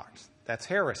unorthodox. That's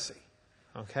heresy.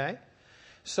 Okay?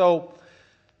 So,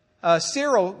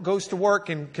 Cyril goes to work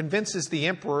and convinces the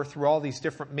emperor through all these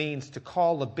different means to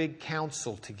call a big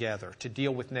council together to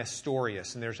deal with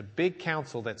Nestorius. And there's a big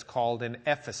council that's called in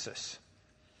Ephesus.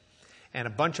 And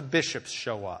a bunch of bishops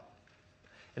show up.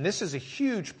 And this is a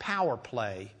huge power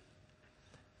play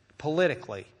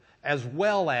politically, as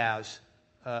well as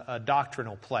a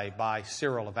doctrinal play by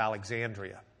Cyril of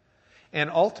Alexandria. And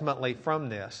ultimately from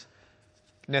this,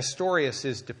 Nestorius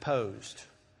is deposed.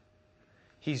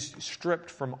 He's stripped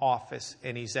from office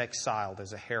and he's exiled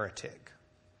as a heretic.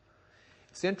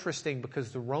 It's interesting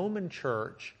because the Roman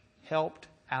Church helped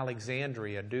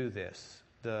Alexandria do this.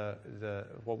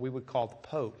 What we would call the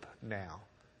Pope now,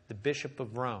 the Bishop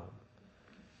of Rome,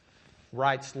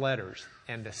 writes letters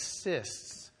and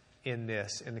assists in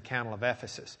this in the Council of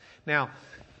Ephesus. Now,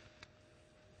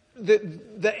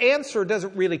 the answer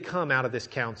doesn't really come out of this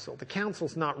council. The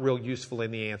council's not real useful in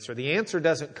the answer. The answer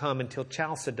doesn't come until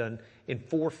Chalcedon in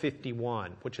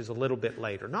 451, which is a little bit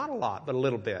later. Not a lot, but a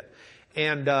little bit.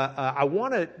 And I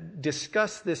want to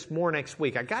discuss this more next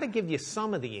week. I got to give you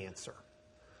some of the answer.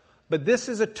 But this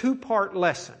is a two-part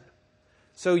lesson.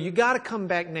 So you got to come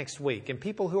back next week. And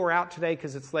people who are out today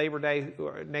because it's Labor Day,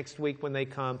 or next week when they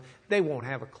come, they won't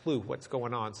have a clue what's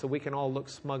going on. So we can all look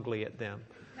smugly at them.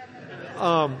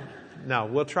 No,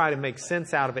 we'll try to make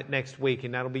sense out of it next week,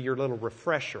 and that'll be your little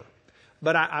refresher.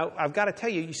 But I've got to tell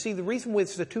you, you see, the reason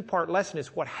it's a two-part lesson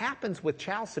is what happens with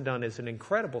Chalcedon is an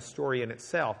incredible story in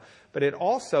itself. But it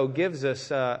also gives us,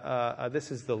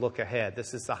 this is the look ahead.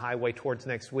 This is the highway towards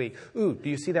next week. Ooh, do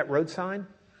you see that road sign?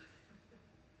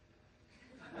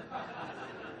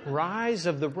 Rise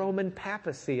of the Roman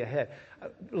papacy ahead.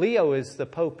 Leo is the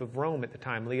Pope of Rome at the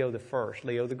time, Leo I,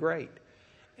 Leo the Great.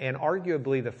 And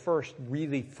arguably the first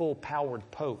really full-powered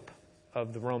pope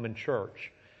of the Roman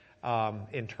Church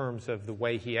in terms of the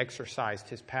way he exercised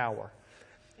his power.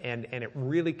 And it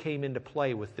really came into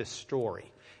play with this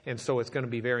story. And so it's going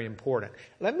to be very important.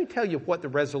 Let me tell you what the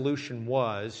resolution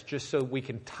was, just so we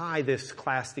can tie this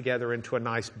class together into a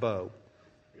nice bow,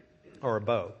 or a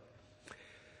bow.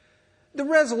 The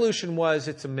resolution was,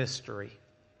 it's a mystery.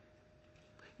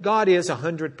 God is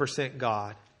 100%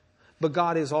 God. But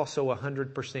God is also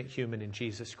 100% human in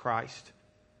Jesus Christ.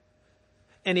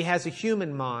 And He has a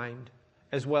human mind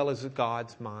as well as a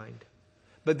God's mind.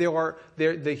 But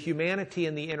the humanity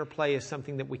and the interplay is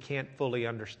something that we can't fully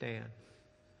understand.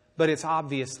 But it's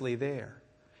obviously there.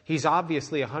 He's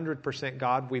obviously 100%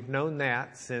 God. We've known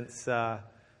that since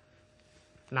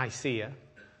Nicaea.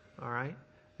 All right?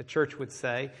 The church would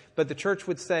say. But the church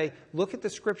would say, look at the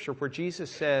scripture where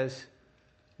Jesus says,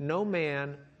 no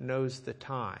man knows the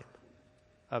time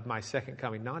of my second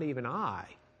coming, not even I,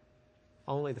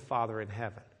 only the Father in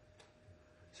heaven.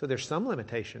 So there's some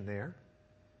limitation there,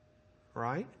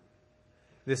 right?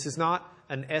 This is not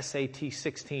an SAT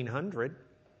 1600,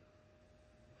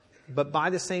 but by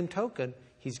the same token,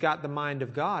 He's got the mind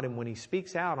of God, and when He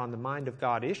speaks out on the mind of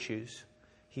God issues,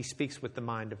 He speaks with the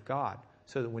mind of God,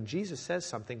 so that when Jesus says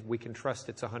something, we can trust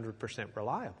it's 100%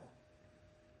 reliable.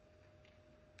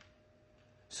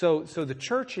 So the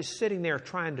church is sitting there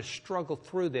trying to struggle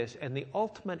through this, and the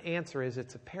ultimate answer is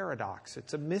it's a paradox.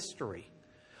 It's a mystery.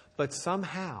 But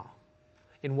somehow,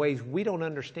 in ways we don't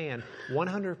understand,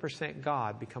 100%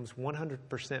 God becomes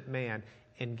 100% man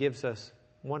and gives us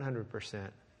 100%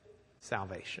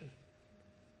 salvation.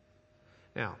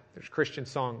 Now, there's a Christian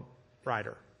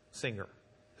songwriter, singer,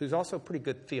 who's also a pretty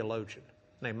good theologian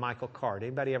named Michael Card.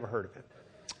 Anybody ever heard of him?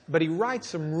 But he writes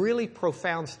some really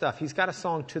profound stuff. He's got a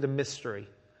song, To the Mystery.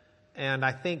 And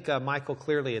I think Michael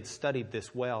clearly had studied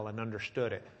this well and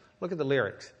understood it. Look at the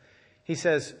lyrics. He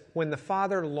says, when the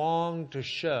Father longed to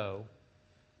show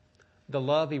the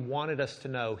love He wanted us to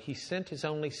know, He sent His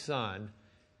only Son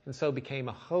and so became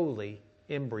a holy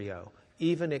embryo,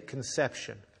 even at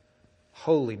conception.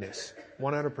 Holiness,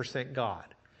 100% God.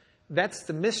 That's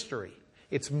the mystery.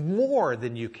 It's more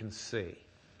than you can see.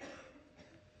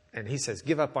 And he says,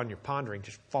 give up on your pondering.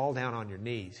 Just fall down on your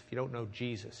knees. If you don't know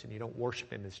Jesus and you don't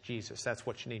worship Him as Jesus, that's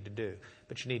what you need to do.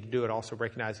 But you need to do it also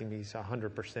recognizing He's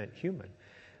 100% human.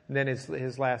 And then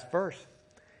his last verse,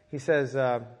 he says,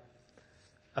 a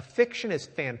fiction is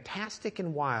fantastic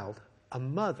and wild, a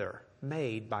mother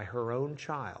made by her own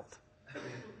child.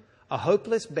 A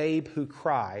hopeless babe who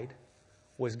cried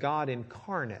was God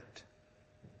incarnate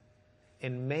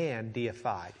and man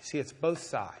deified. See, it's both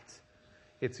sides.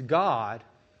 It's God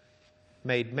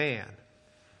made man.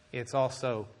 It's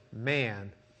also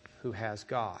man who has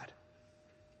God.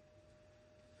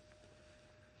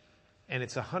 And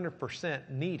it's 100%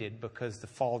 needed because the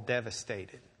fall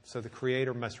devastated. So the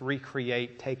Creator must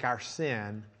recreate, take our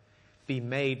sin, be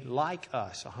made like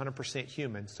us, 100%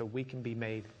 human, so we can be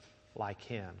made like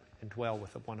Him. and dwell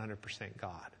with a 100%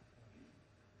 God.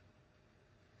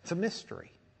 It's a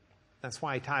mystery. That's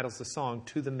why he titles the song,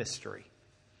 To the Mystery.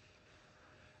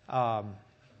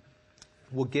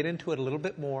 We'll get into it a little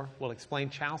bit more. We'll explain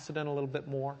Chalcedon a little bit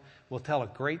more. We'll tell a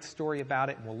great story about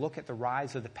it, and we'll look at the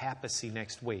rise of the papacy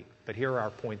next week. But here are our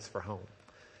points for home.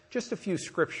 Just a few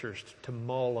scriptures to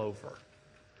mull over.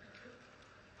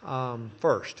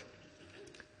 First,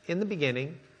 in the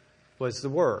beginning was the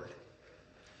Word.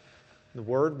 The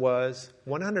Word was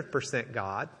 100%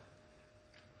 God,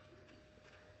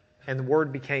 and the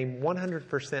Word became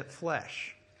 100%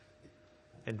 flesh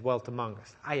and dwelt among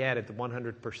us. I added the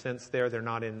 100% there. They're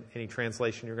not in any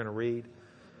translation you're going to read.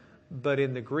 But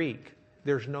in the Greek,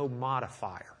 there's no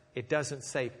modifier. It doesn't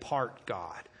say part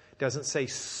God. It doesn't say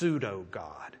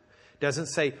pseudo-God. It doesn't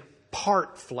say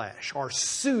part flesh or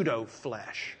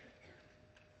pseudo-flesh.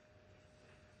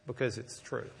 Because it's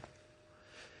true.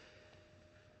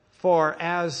 For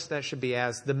as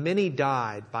the many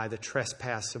died by the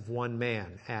trespass of one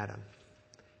man, Adam,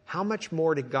 how much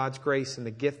more did God's grace and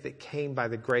the gift that came by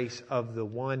the grace of the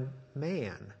one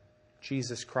man,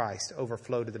 Jesus Christ,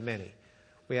 overflow to the many?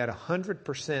 We had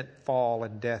 100% fall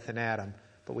and death in Adam,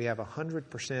 but we have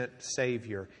 100%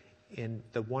 Savior in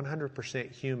the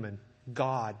 100% human,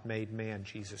 God-made man,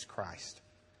 Jesus Christ.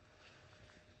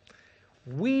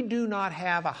 We do not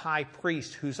have a high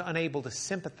priest who's unable to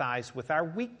sympathize with our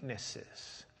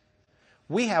weaknesses.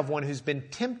 We have one who's been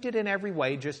tempted in every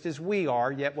way, just as we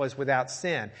are, yet was without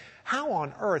sin. How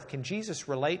on earth can Jesus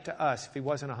relate to us if he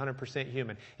wasn't 100%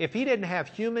 human? If he didn't have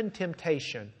human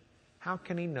temptation, how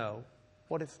can he know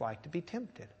what it's like to be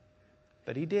tempted?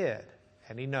 But he did,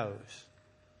 and he knows.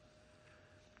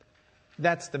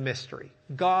 That's the mystery.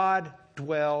 God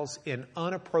dwells in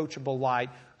unapproachable light,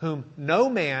 whom no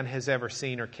man has ever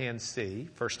seen or can see,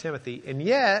 1 Timothy, and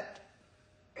yet,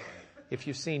 if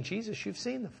you've seen Jesus, you've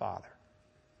seen the Father.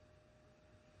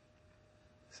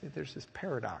 See, there's this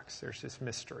paradox, there's this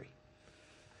mystery.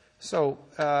 So,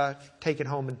 take it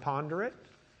home and ponder it,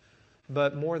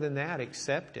 but more than that,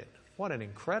 accept it. What an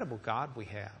incredible God we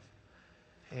have.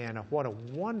 And what a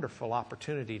wonderful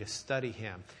opportunity to study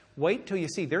Him. Wait till you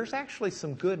see, there's actually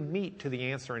some good meat to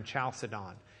the answer in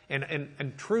Chalcedon.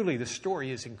 And truly, the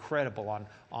story is incredible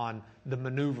on the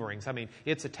maneuverings. I mean,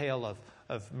 it's a tale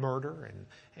of murder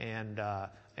and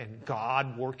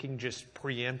God working just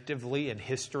preemptively in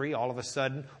history. All of a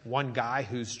sudden, one guy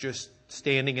who's just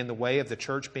standing in the way of the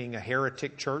church being a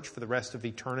heretic church for the rest of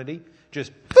eternity,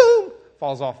 just boom,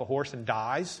 falls off a horse and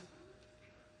dies,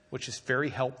 which is very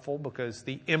helpful because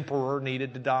the emperor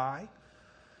needed to die.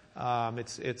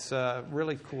 It's a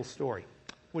really cool story.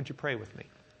 Would you pray with me?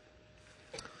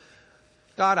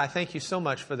 God, I thank you so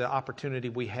much for the opportunity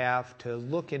we have to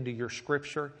look into your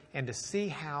Scripture and to see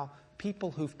how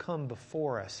people who've come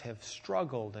before us have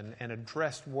struggled and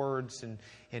addressed words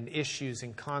and issues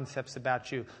and concepts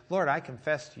about you. Lord, I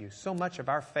confess to you, so much of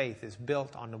our faith is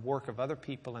built on the work of other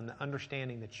people and the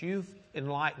understanding that you've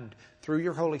enlightened through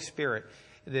your Holy Spirit,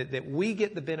 that we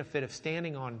get the benefit of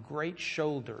standing on great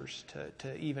shoulders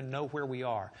to even know where we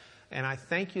are. And I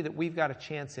thank you that we've got a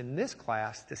chance in this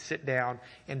class to sit down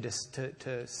and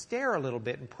to stare a little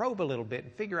bit and probe a little bit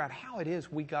and figure out how it is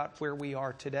we got where we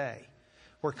are today.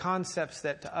 Where concepts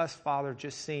that to us, Father,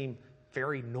 just seem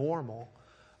very normal,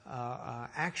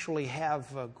 actually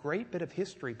have a great bit of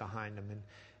history behind them.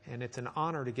 And it's an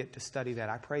honor to get to study that.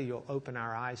 I pray you'll open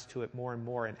our eyes to it more and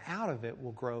more, and out of it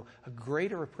will grow a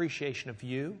greater appreciation of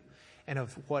you and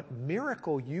of what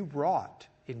miracle you wrought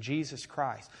in Jesus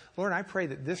Christ. Lord, I pray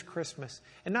that this Christmas,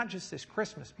 and not just this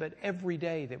Christmas, but every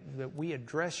day that we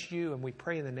address you and we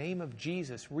pray in the name of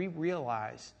Jesus, we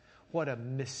realize what a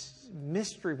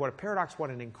mystery, what a paradox, what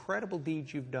an incredible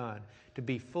deed you've done to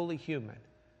be fully human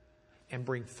and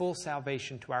bring full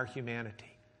salvation to our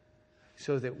humanity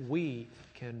so that we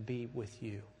can be with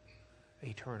you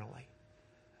eternally.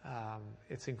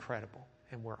 It's incredible,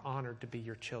 and we're honored to be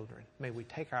your children. May we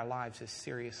take our lives as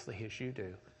seriously as you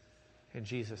do. In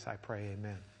Jesus I pray,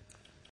 amen.